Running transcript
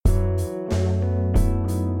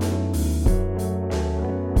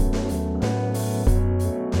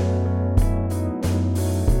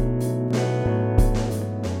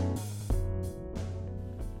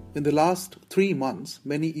In the last 3 months,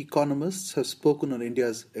 many economists have spoken on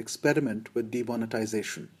India's experiment with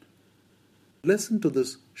demonetization. Listen to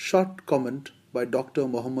this short comment by Dr.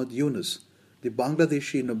 Mohammad Yunus, the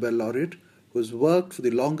Bangladeshi Nobel laureate who has worked for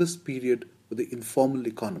the longest period with the informal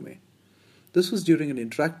economy. This was during an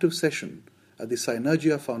interactive session at the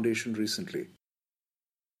Synergia Foundation recently.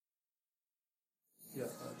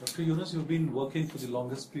 Dr. Yunus, you've been working for the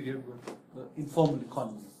longest period with the informal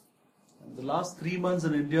economy. In the last 3 months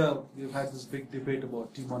in India, we've had this big debate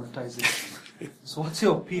about demonetization. So what's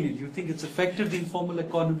your opinion? Do you think it's affected the informal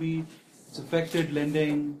economy? It's affected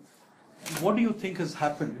lending? What do you think has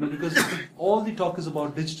happened? Because all the talk is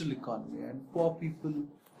about digital economy, and poor people,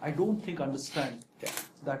 I don't think understand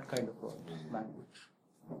that kind of a language.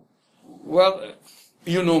 Well,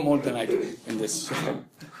 you know more than I do in this.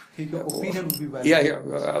 Your opinion would be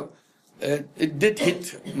valuable. It did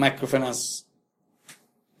hit microfinance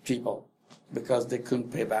people because they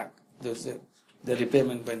couldn't pay back. The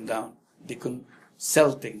repayment went down. They couldn't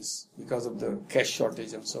sell things because of the cash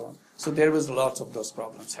shortage and so on. So there was lots of those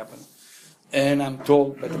problems happening. And I'm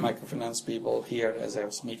told by the microfinance people here as I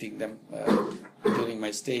was meeting them during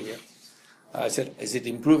my stay here, I said, is it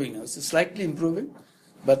improving now? It's slightly improving,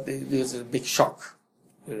 but there's a big shock.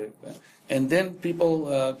 And then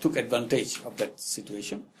people took advantage of that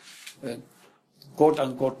situation.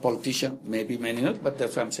 Quote-unquote politician, maybe many not, but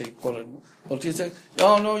that's why I'm saying politicians say,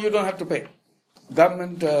 oh, no, you don't have to pay.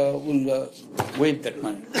 Government will waive that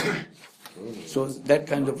money. So that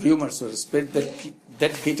kind of rumor, so to speak,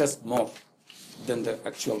 that hit us more than the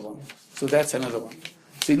actual one. So that's another one.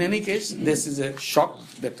 So in any case, this is a shock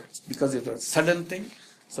that because it was a sudden thing.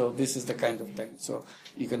 So this is the kind of thing. So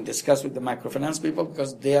you can discuss with the microfinance people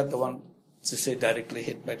because they are the one to say directly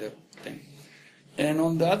hit by the thing. And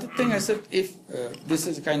on the other thing, I said, if this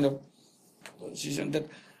is a kind of position that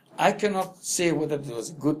I cannot say whether it was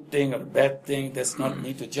a good thing or a bad thing. That's not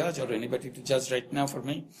me to judge or anybody to judge right now for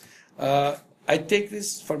me. I take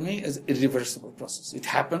this for me as a irreversible process. It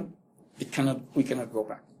happened. We cannot go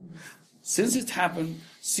back. Since it happened,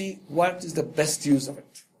 see what is the best use of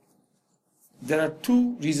it. There are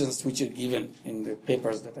 2 reasons which are given in the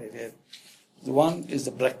papers that I read. The one is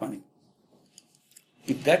the black money.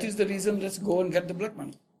 If that is the reason, let's go and get the black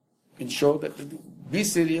money. And show that, be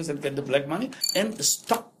serious and get the black money and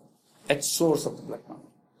stop at source of the black money.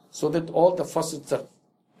 So that all the faucets are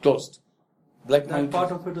closed. Black money.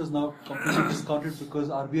 Part of it is now completely discounted because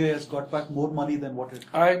RBI has got back more money than what it...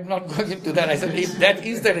 I'm not going into that. I said, if that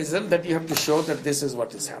is the reason, that you have to show that this is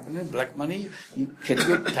what is happening. Black money, can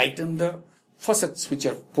you tighten the faucets which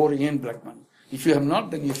are pouring in black money? If you have not,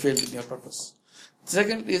 then you failed in your purpose.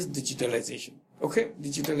 Second is digitalization. Okay,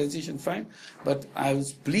 digitalization, fine. But I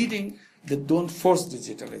was pleading that don't force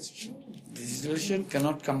digitalization. Digitalization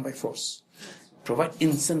cannot come by force. Provide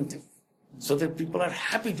incentive so that people are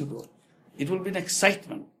happy to do it. It will be an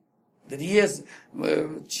excitement. That yes,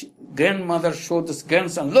 grandmother showed this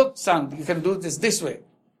grandson, look son, you can do this way.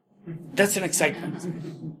 That's an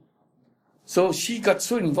excitement. So she got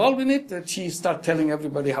so involved in it that she started telling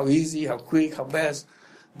everybody how easy, how quick, how fast.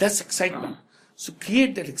 That's excitement. So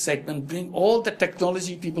create that excitement, bring all the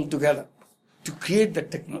technology people together to create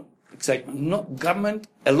that excitement. No, government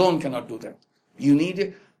alone cannot do that. You need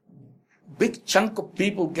a big chunk of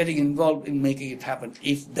people getting involved in making it happen,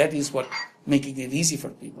 if that is what making it easy for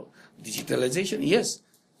people. Digitalization, yes,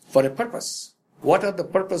 for a purpose. What are the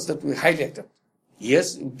purpose that we highlighted?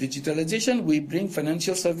 Yes, in digitalization, we bring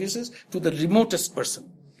financial services to the remotest person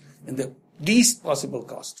in the least possible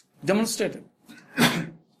cost. Demonstrated.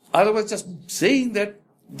 Otherwise, just saying that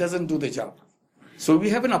doesn't do the job. So we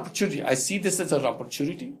have an opportunity. I see this as an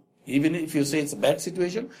opportunity, even if you say it's a bad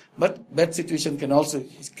situation, but bad situation can also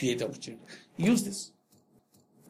create opportunity. Use this.